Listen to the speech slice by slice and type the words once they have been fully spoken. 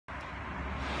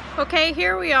Okay,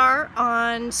 here we are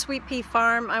on Sweet Pea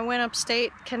Farm. I went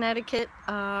upstate Connecticut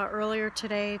earlier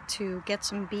today to get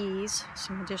some bees,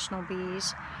 some additional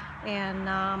bees. And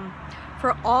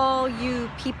for all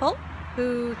you people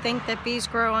who think that bees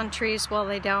grow on trees, well,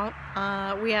 they don't.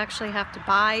 We actually have to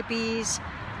buy bees.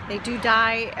 They do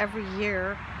die every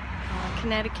year.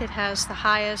 Connecticut has the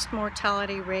highest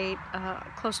mortality rate,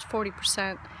 close to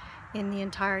 40% in the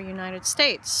entire United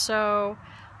States. So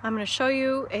I'm going to show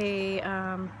you a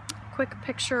quick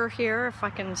picture here, if I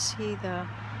can see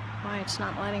why it's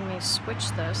not letting me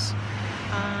switch this.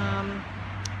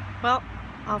 Well,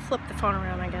 I'll flip the phone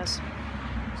around, I guess.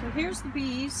 So here's the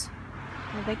bees.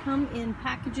 They come in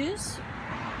packages,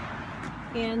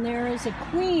 and there is a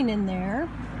queen in there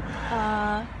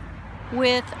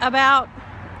with about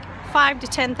 5,000 to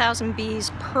 10,000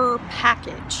 bees per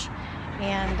package.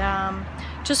 And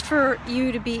just for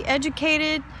you to be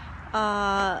educated,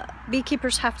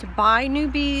 beekeepers have to buy new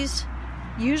bees,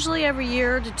 usually every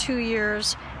year to 2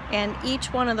 years, and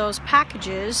each one of those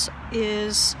packages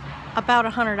is about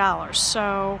 $100.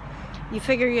 So you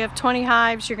figure you have 20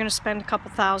 hives, you're going to spend a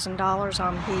couple $1,000s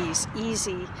on bees,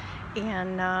 easy.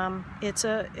 And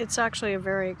it's actually a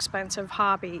very expensive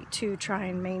hobby to try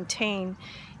and maintain.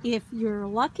 If you're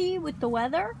lucky with the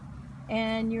weather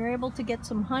and you're able to get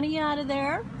some honey out of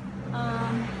there,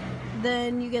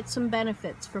 then you get some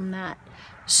benefits from that.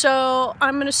 So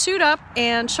I'm going to suit up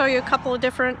and show you a couple of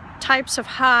different types of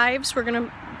hives. We're going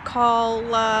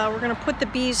to put the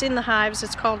bees in the hives.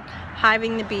 It's called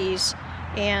hiving the bees,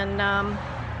 and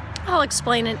I'll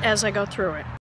explain it as I go through it.